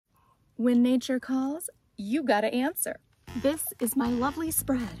When nature calls, you gotta answer. This is my lovely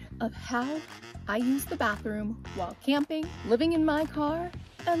spread of how I use the bathroom while camping, living in my car,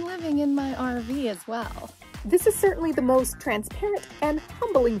 and living in my RV as well. This is certainly the most transparent and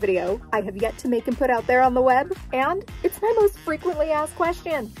humbling video I have yet to make and put out there on the web, and it's my most frequently asked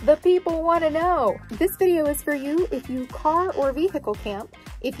question. The people want to know. This video is for you if you car or vehicle camp,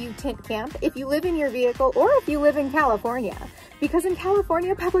 if you tent camp, if you live in your vehicle, or if you live in California. Because in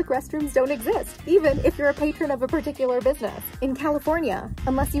California, public restrooms don't exist, even if you're a patron of a particular business. In California,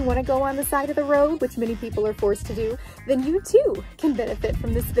 unless you want to go on the side of the road, which many people are forced to do, then you too can benefit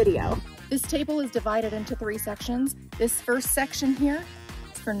from this video. This table is divided into 3 sections. This first section here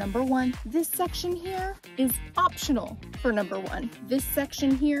is for number 1. This section here is optional for number 1. This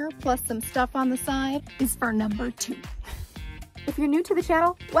section here, plus some stuff on the side, is for number 2. If you're new to the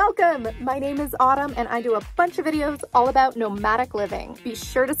channel, welcome! My name is Autumn and I do a bunch of videos all about nomadic living. Be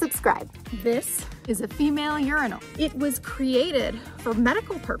sure to subscribe. This is a female urinal. It was created for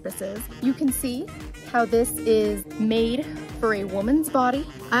medical purposes. You can see how this is made for a woman's body.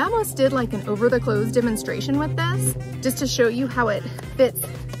 I almost did like an over-the-clothes demonstration with this, just to show you how it fits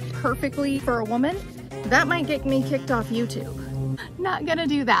perfectly for a woman. That might get me kicked off YouTube. Not gonna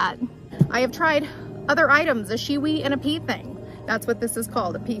do that. I have tried other items, a shiwi and a pee thing. That's what this is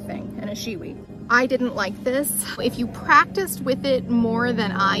called, a pee thing and a shiwi. I didn't like this. If you practiced with it more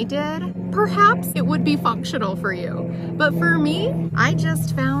than I did, perhaps it would be functional for you. But for me, I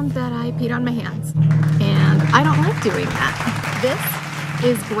just found that I peed on my hands and I don't like doing that. This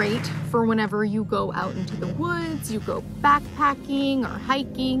is great for whenever you go out into the woods, you go backpacking or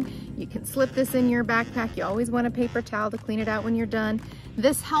hiking. You can slip this in your backpack. You always want a paper towel to clean it out when you're done.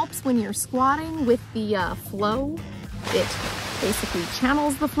 This helps when you're squatting with the flow. It basically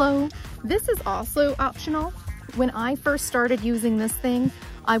channels the flow. This is also optional. When I first started using this thing,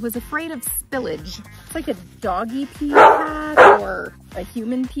 I was afraid of spillage. It's like a doggy pee pad or a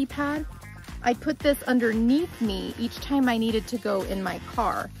human pee pad. I put this underneath me each time I needed to go in my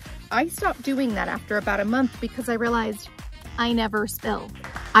car. I stopped doing that after about a month because I realized I never spill.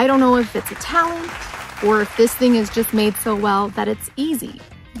 I don't know if it's a talent or if this thing is just made so well that it's easy.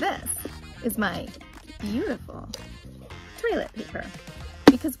 This is my beautiful toilet paper,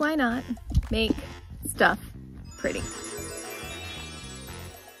 because why not make stuff pretty?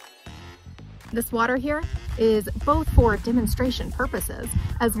 This water here is both for demonstration purposes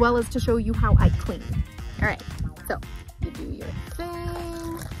as well as to show you how I clean. All right, so you do your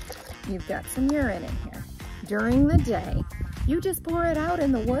thing. You've got some urine in here. During the day, you just pour it out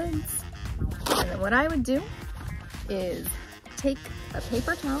in the woods. And then what I would do is take a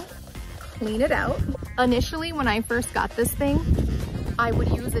paper towel, clean it out. Initially, when I first got this thing, I would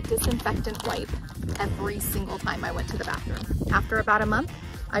use a disinfectant wipe every single time I went to the bathroom. After about a month,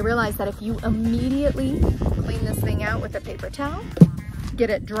 I realized that if you immediately clean this thing out with a paper towel, get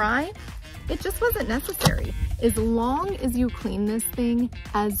it dry, it just wasn't necessary. As long as you clean this thing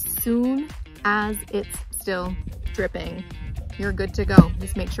as soon as it's still dripping, you're good to go.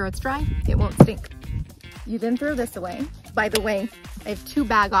 Just make sure it's dry, it won't stink. You then throw this away. By the way, I have 2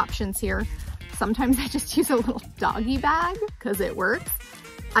 bag options here. Sometimes I just use a little doggy bag because it works.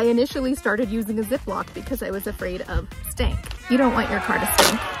 I initially started using a Ziploc because I was afraid of stank. You don't want your car to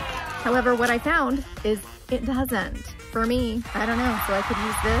stink. However, what I found is it doesn't. For me, I don't know, so I could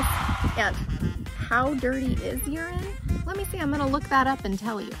use this. And how dirty is urine? Let me see, I'm gonna look that up and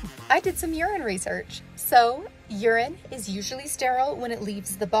tell you. I did some urine research. So urine is usually sterile when it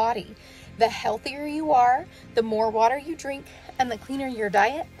leaves the body. The healthier you are, the more water you drink, and the cleaner your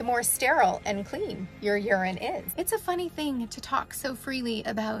diet, the more sterile and clean your urine is. It's a funny thing to talk so freely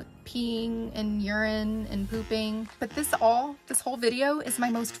about peeing and urine and pooping, but this whole video is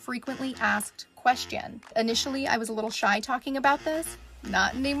my most frequently asked question. Initially, I was a little shy talking about this.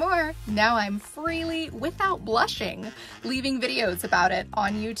 Not anymore. Now I'm freely, without blushing, leaving videos about it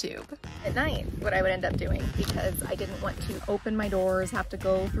on YouTube. At night, what I would end up doing, because I didn't want to open my doors, have to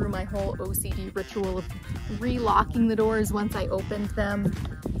go through my whole OCD ritual of relocking the doors once I opened them,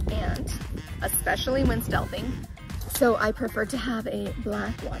 and especially when stealthing. So I prefer to have a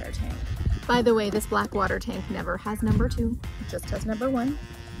black water tank. By the way, this black water tank never has number 2, it just has number 1.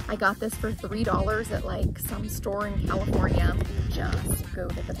 I got this for $3 at like some store in California. Just go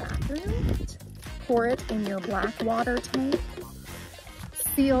to the bathroom, pour it in your black water tank,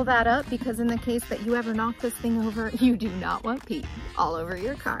 seal that up, because in the case that you ever knock this thing over, you do not want pee all over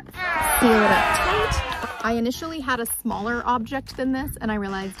your car. Seal it up tight. I initially had a smaller object than this, and I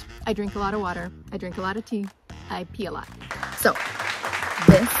realized I drink a lot of water, I drink a lot of tea, I pee a lot. So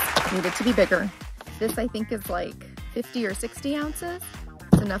this needed to be bigger. This I think is like 50 or 60 ounces.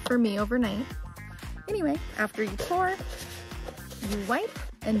 enough for me overnight. Anyway, after you pour, you wipe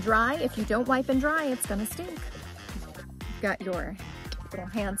and dry. If you don't wipe and dry, it's gonna stink. You've got your little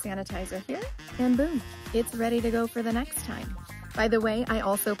hand sanitizer here, and boom, it's ready to go for the next time. By the way, I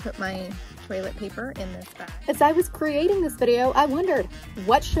also put my toilet paper in this bag. As I was creating this video, I wondered,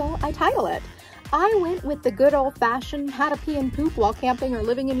 what shall I title it? I went with the good old-fashioned how to pee and poop while camping or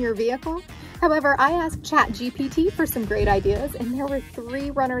living in your vehicle. However, I asked ChatGPT for some great ideas, and there were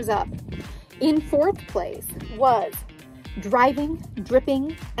 3 runners-up. In 4th place was driving,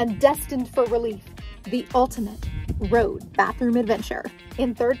 dripping, and destined for relief, the ultimate road bathroom adventure.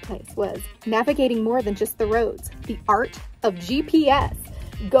 In 3rd place was navigating more than just the roads, the art of GPS,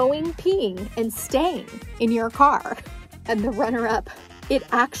 going, peeing, and staying in your car. And the runner-up, it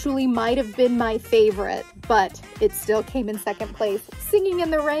actually might have been my favorite, but it still came in 2nd place, singing in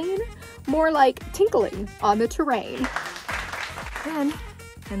the rain, more like tinkling on the terrain. Then,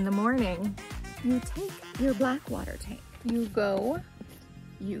 in the morning, you take your black water tank. You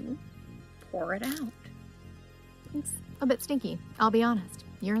pour it out. It's a bit stinky, I'll be honest.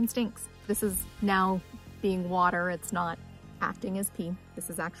 Urine stinks. This is now being water, it's not acting as pee. This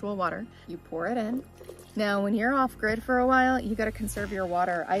is actual water. You pour it in. Now, when you're off grid for a while, you gotta conserve your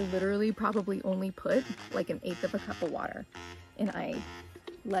water. I literally probably only put like 1/8 of a cup of water, and I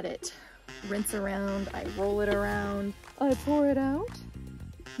let it rinse around, I roll it around, I pour it out.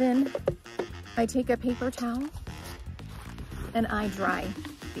 Then I take a paper towel and I dry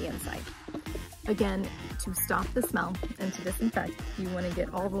the inside. Again, to stop the smell and to disinfect, you want to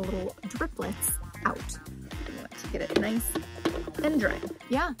get all the little driplets out. You want to get it nice and dry.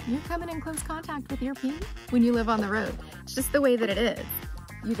 Yeah, you're coming in close contact with your pee when you live on the road. It's just the way that it is.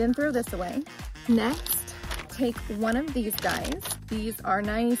 You then throw this away. Next, take one of these guys. These are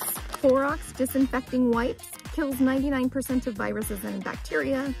nice Clorox disinfecting wipes. Kills 99% of viruses and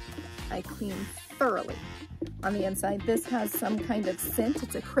bacteria. I clean thoroughly on the inside. This has some kind of scent.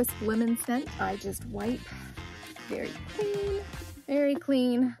 It's a crisp lemon scent. I just wipe very clean, very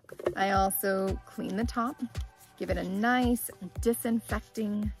clean. I also clean the top, give it a nice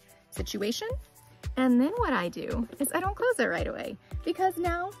disinfecting situation. And then what I do is I don't close it right away because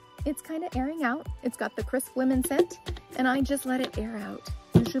now it's kind of airing out. It's got the crisp lemon scent and I just let it air out,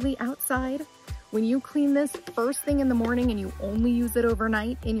 usually outside. When you clean this first thing in the morning and you only use it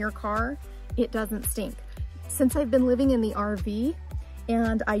overnight in your car, it doesn't stink. Since I've been living in the RV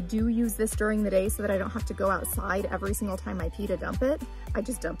and I do use this during the day so that I don't have to go outside every single time I pee to dump it, I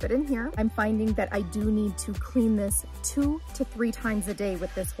just dump it in here. I'm finding that I do need to clean this 2 to 3 times a day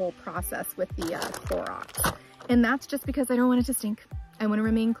with this whole process with the Clorox. And that's just because I don't want it to stink. I want to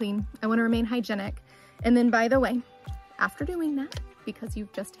remain clean. I want to remain hygienic. And then, by the way, after doing that, because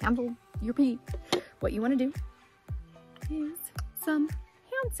you've just handled your pee, what you want to do is some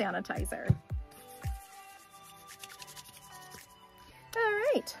hand sanitizer. All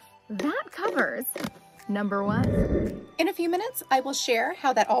right, that covers number 1. In a few minutes, I will share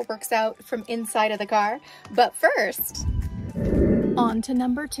how that all works out from inside of the car. But first, on to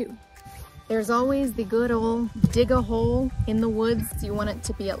number 2. There's always the good old dig a hole in the woods. You want it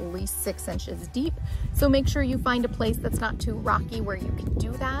to be at least 6 inches deep. So make sure you find a place that's not too rocky where you can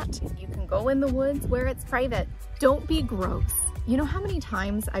do that. You can go in the woods where it's private. Don't be gross. You know how many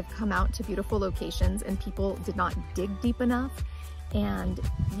times I've come out to beautiful locations and people did not dig deep enough and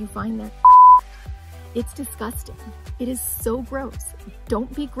you find that it's disgusting. It is so gross.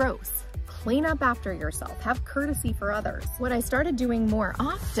 Don't be gross. Clean up after yourself. Have courtesy for others. What I started doing more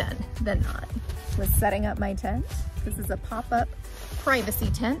often than not was setting up my tent. This is a pop-up privacy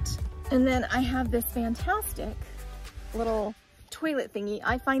tent. And then I have this fantastic little toilet thingy.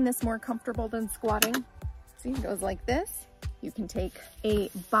 I find this more comfortable than squatting. See, it goes like this. You can take a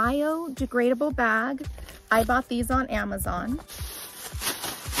biodegradable bag. I bought these on Amazon.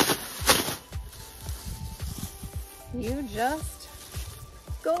 You just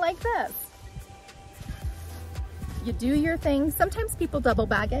go like this. You do your thing. Sometimes people double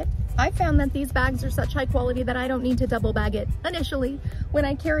bag it. I found that these bags are such high quality that I don't need to double bag it initially. When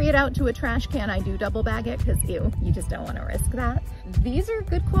I carry it out to a trash can, I do double bag it because ew, you just don't want to risk that. These are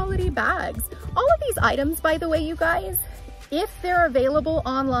good quality bags. All of these items, by the way, you guys, if they're available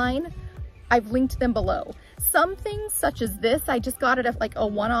online, I've linked them below. Some things such as this, I just got it at like a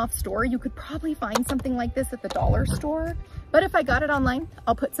one-off store. You could probably find something like this at the dollar store. But if I got it online,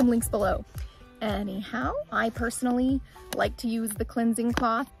 I'll put some links below. Anyhow, I personally like to use the cleansing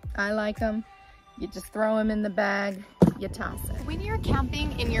cloth. I like them. You just throw them in the bag, you toss it. when you're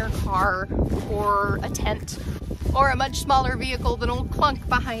camping in your car or a tent or a much smaller vehicle than old Clunk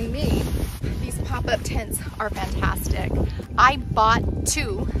behind me. These pop-up tents are fantastic. I bought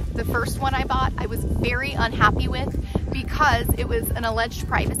two. The first one I bought, I was very unhappy with because it was an alleged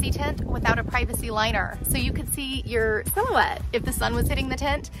privacy tent without a privacy liner. So you could see your silhouette if the sun was hitting the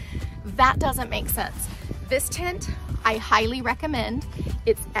tent. That doesn't make sense. This tent, I highly recommend.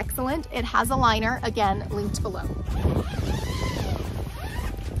 It's excellent. It has a liner, again, linked below.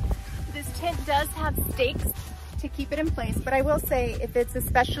 This tent does have stakes to keep it in place, but I will say if it's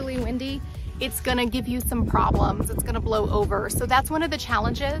especially windy, it's gonna give you some problems. It's gonna blow over. So that's one of the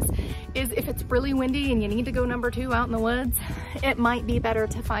challenges, is if it's really windy and you need to go number 2 out in the woods, it might be better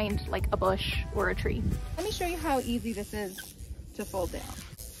to find like a bush or a tree. Let me show you how easy this is to fold down.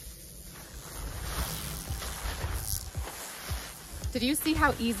 Did you see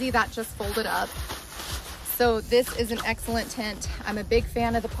how easy that just folded up? So this is an excellent tent. I'm a big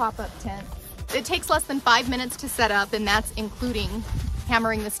fan of the pop-up tent. It takes less than 5 minutes to set up, and that's including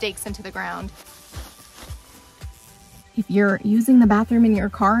hammering the stakes into the ground. If you're using the bathroom in your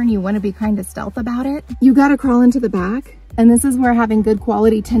car and you want to be kind of stealth about it, you got to crawl into the back. And this is where having good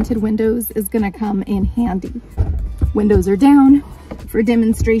quality tinted windows is going to come in handy. Windows are down for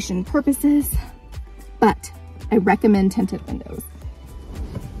demonstration purposes, but I recommend tinted windows.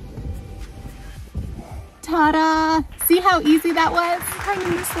 Ta-da! See how easy that was? I'm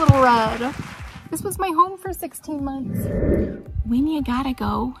in this little rug. This was my home for 16 months. When you gotta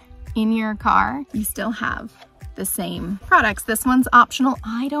go in your car, you still have the same products. This one's optional.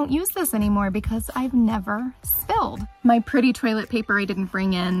 I don't use this anymore because I've never spilled. My pretty toilet paper I didn't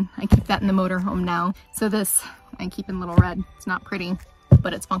bring in. I keep that in the motorhome now. So this I keep in little red. It's not pretty,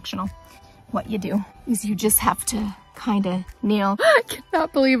 but it's functional. What you do is you just have to kind of kneel. I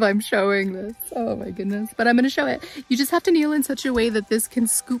cannot believe I'm showing this. Oh my goodness, but I'm gonna show it. You just have to kneel in such a way that this can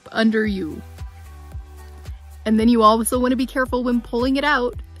scoop under you. And then you also want to be careful when pulling it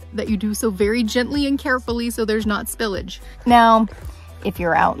out, that you do so very gently and carefully so there's not spillage. Now, if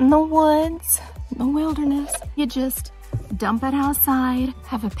you're out in the woods, in the wilderness, you just dump it outside,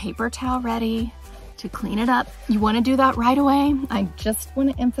 have a paper towel ready to clean it up. You want to do that right away. I just want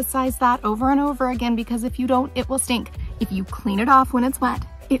to emphasize that over and over again, because if you don't, it will stink. If you clean it off when it's wet,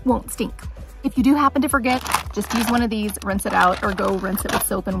 it won't stink. If you do happen to forget, just use one of these, rinse it out, or go rinse it with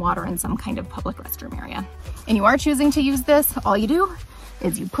soap and water in some kind of public restroom area. And you are choosing to use this, all you do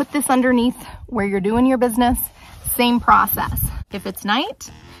is you put this underneath where you're doing your business. Same process. If it's night,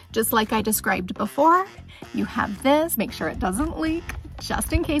 just like I described before, you have this, make sure it doesn't leak,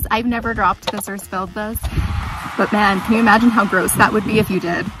 just in case. I've never dropped this or spilled this, but man, can you imagine how gross that would be if you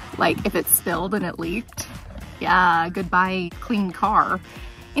did? Like if it spilled and it leaked? Yeah, goodbye clean car.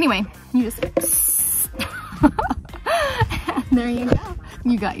 Anyway, you just, and there you go.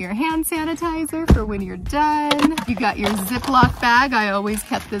 You got your hand sanitizer for when you're done. You got your Ziploc bag. I always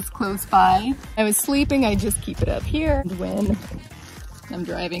kept this close by. I was sleeping, I just keep it up here. And when I'm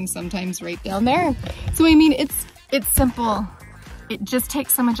driving, sometimes right down there. So I mean, it's simple. It just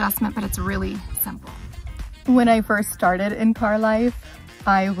takes some adjustment, but it's really simple. When I first started in car life,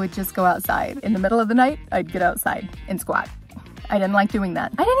 I would just go outside. In the middle of the night, I'd get outside and squat. I didn't like doing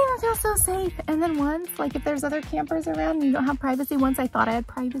that. I didn't even feel so safe. And then once, like if there's other campers around and you don't have privacy, once I thought I had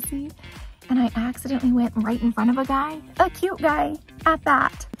privacy and I accidentally went right in front of a guy, a cute guy at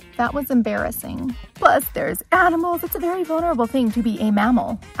that. That was embarrassing. Plus there's animals. It's a very vulnerable thing to be a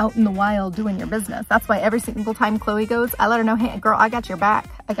mammal out in the wild doing your business. That's why every single time Chloe goes, I let her know, hey girl, I got your back.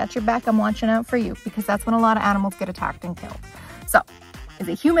 I got your back. I'm watching out for you, because that's when a lot of animals get attacked and killed. So as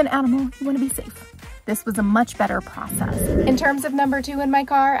a human animal, you want to be safe. This was a much better process. In terms of number 2 in my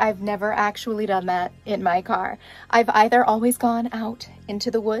car, I've never actually done that in my car. I've either always gone out into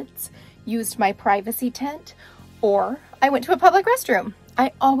the woods, used my privacy tent, or I went to a public restroom.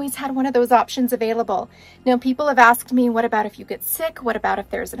 I always had one of those options available. Now, people have asked me, what about if you get sick? What about if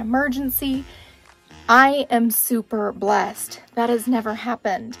there's an emergency? I am super blessed. That has never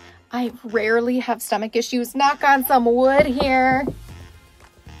happened. I rarely have stomach issues. Knock on some wood here.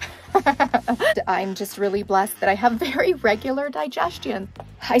 I'm just really blessed that I have very regular digestion.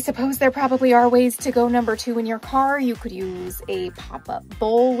 I suppose there probably are ways to go number 2 in your car. You could use a pop-up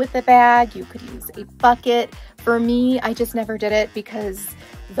bowl with a bag. You could use a bucket. For me, I just never did it because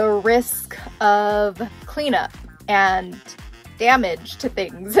the risk of cleanup and damage to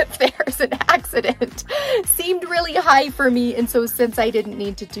things if there's an accident seemed really high for me. And so since I didn't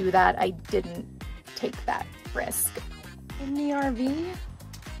need to do that, I didn't take that risk. In the RV,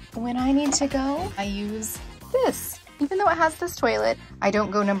 when I need to go, I use this. even though it has this toilet, I don't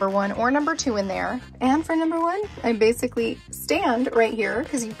go number 1 or number 2 in there. And for number 1, I basically stand right here,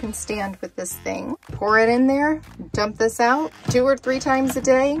 because you can stand with this thing. Pour it in there, dump this out 2 or 3 times a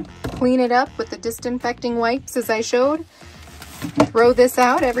day, clean it up with the disinfecting wipes as I showed, throw this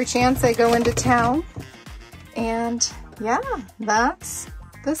out every chance I go into town. And yeah, that's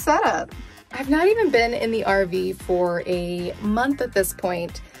the setup. I've not even been in the RV for a month at this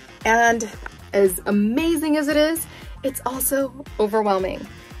point, and as amazing as it is, it's also overwhelming.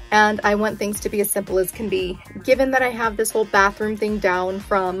 And I want things to be as simple as can be. Given that I have this whole bathroom thing down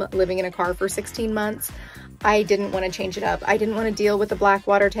from living in a car for 16 months, I didn't want to change it up. I didn't want to deal with a black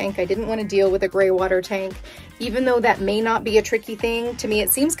water tank. I didn't want to deal with a gray water tank. Even though that may not be a tricky thing, to me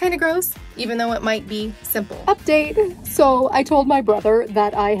it seems kind of gross, even though it might be simple. Update. So I told my brother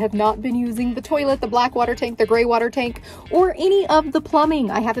that I have not been using the toilet, the black water tank, the gray water tank, or any of the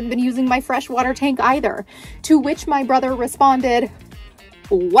plumbing. I haven't been using my fresh water tank either. To which my brother responded,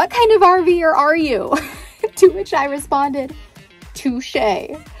 "What kind of RVer are you?" To which I responded, "Touche.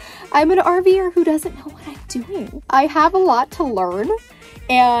 I'm an RVer who doesn't know what I'm doing." I have a lot to learn,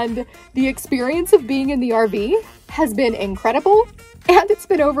 and the experience of being in the RV has been incredible, and it's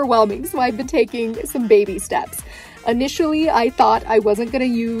been overwhelming, so I've been taking some baby steps. Initially, I thought I wasn't going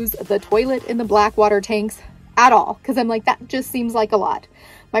to use the toilet in the black water tanks at all, because I'm like, that just seems like a lot.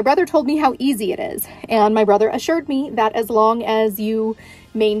 My brother told me how easy it is, and my brother assured me that as long as you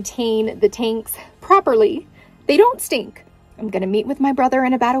maintain the tanks properly, they don't stink. I'm gonna meet with my brother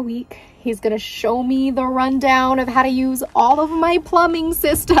in about a week. He's gonna show me the rundown of how to use all of my plumbing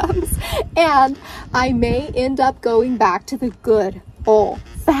systems, and I may end up going back to the good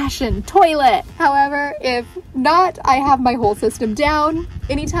old-fashioned toilet. However, if not, I have my whole system down.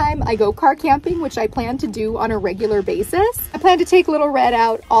 Anytime I go car camping, which I plan to do on a regular basis, I plan to take Little Red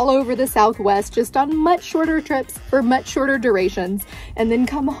out all over the Southwest, just on much shorter trips for much shorter durations, and then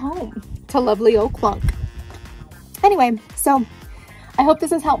come home to lovely old Clunk. Anyway, so I hope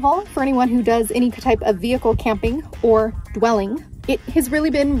this is helpful for anyone who does any type of vehicle camping or dwelling. It has really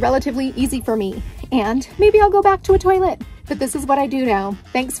been relatively easy for me, and maybe I'll go back to a toilet, but this is what I do now.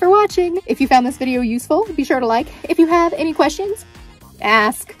 Thanks for watching. If you found this video useful, be sure to like. If you have any questions,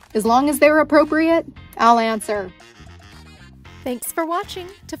 ask. As long as they're appropriate, I'll answer. Thanks for watching.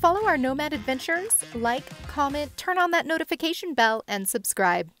 To follow our nomad adventures, like, comment, turn on that notification bell, and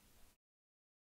subscribe.